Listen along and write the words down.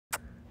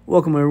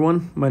Welcome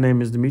everyone, my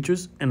name is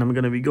Demetrius and I'm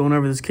going to be going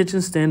over this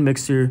kitchen stand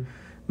mixer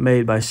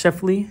made by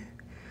CHeflee.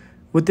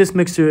 With this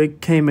mixer,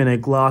 it came in a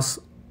gloss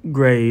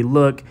gray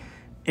look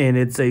and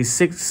it's a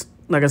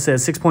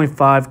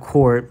 6.5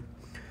 quart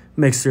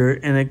mixer,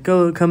 and it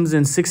comes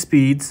in 6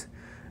 speeds,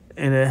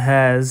 and it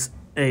has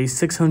a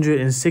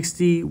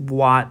 660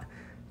 watt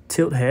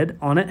tilt head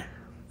on it.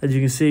 As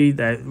you can see,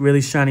 that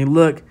really shiny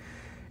look,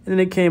 and then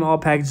it came all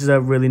packaged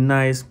up really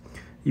nice.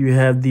 You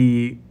have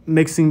the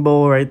mixing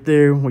bowl right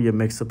there where you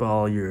mix up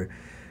all your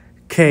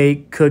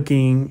cake,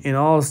 cooking, and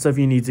all the stuff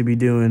you need to be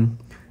doing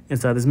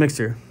inside this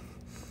mixer.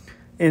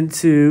 And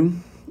to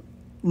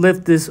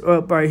lift this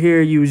up right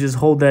here, you just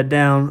hold that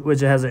down,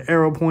 which it has an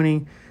arrow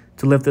pointing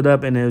to lift it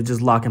up, and it'll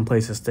just lock in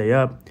place and stay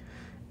up.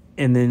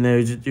 And then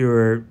there's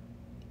your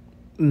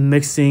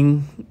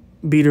mixing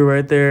beater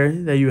right there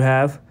that you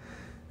have,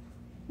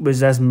 which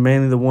that's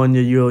mainly the one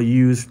that you'll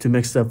use to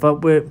mix stuff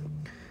up with.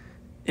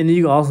 And then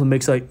you can also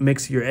mix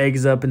your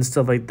eggs up and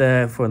stuff like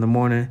that for in the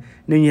morning. And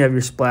then you have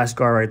your splash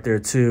guard right there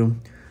too,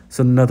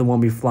 so nothing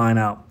won't be flying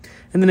out.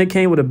 And then it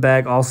came with a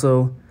bag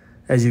also,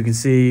 as you can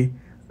see,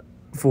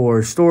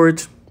 for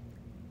storage,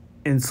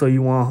 and so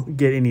you won't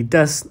get any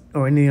dust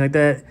or anything like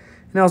that.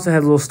 And it also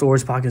has little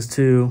storage pockets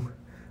too,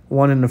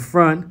 one in the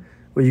front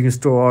where you can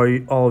store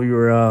all of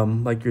your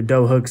like your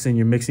dough hooks and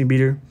your mixing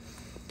beater.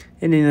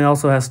 And then it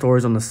also has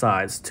storage on the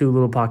sides, 2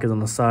 little pockets on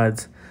the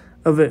sides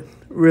of it.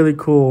 Really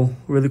cool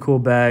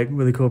bag,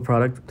 really cool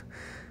product.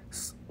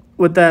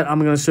 With that, I'm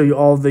going to show you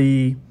all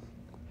the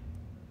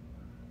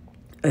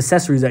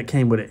accessories that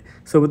came with it.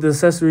 So with the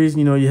accessories,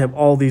 you have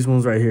all these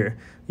ones right here.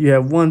 You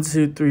have 1,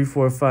 2, 3,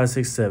 4, 5,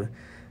 6,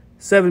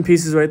 7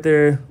 pieces right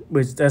there,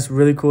 which that's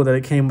really cool that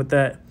it came with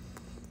that.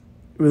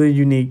 Really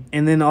unique.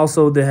 And then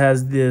also it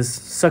has this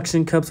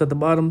suction cups at the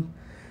bottom,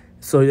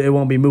 so it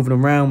won't be moving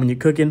around when you're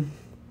cooking.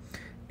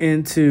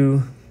 And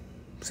to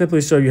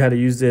simply show you how to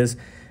use this,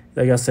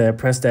 like I said,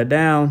 press that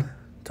down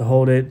to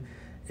hold it,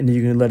 and then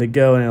you can let it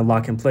go and it'll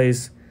lock in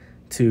place.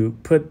 To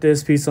put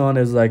this piece on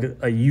is like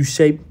a U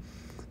shape.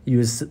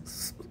 You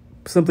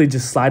simply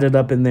just slide it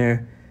up in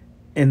there,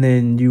 and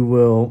then you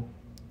will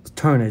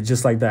turn it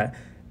just like that,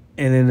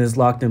 and then it's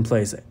locked in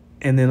place.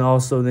 And then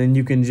also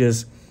you can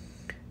just,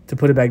 to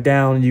put it back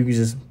down, you can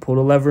just pull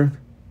the lever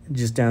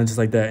just down just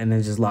like that, and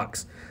it just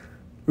locks.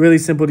 Really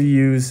simple to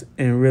use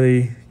and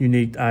really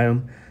unique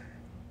item.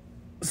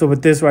 So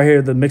with this right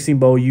here, the mixing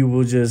bowl, you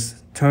will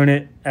just turn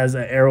it as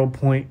an arrow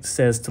point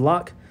says to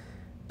lock.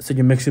 So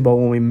your mixing bowl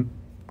won't be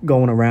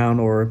going around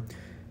or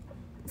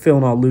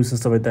feeling all loose and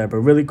stuff like that. But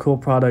really cool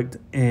product,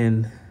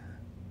 and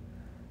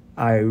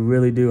I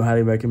really do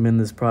highly recommend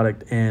this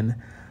product. And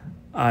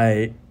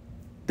I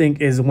think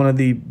is one of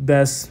the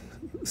best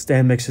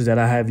stand mixers that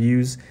I have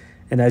used.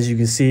 And as you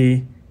can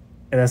see,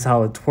 that's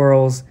how it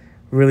twirls.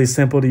 Really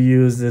simple to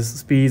use. The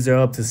speeds are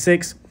up to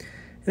 6.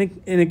 And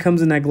it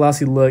comes in that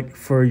glossy look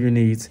for your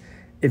needs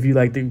if you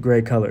like the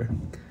gray color.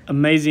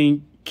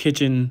 Amazing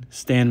kitchen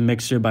stand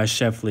mixer by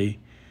CHeflee.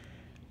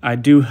 I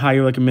do highly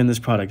recommend this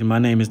product, and my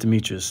name is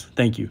Demetrius.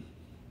 Thank you.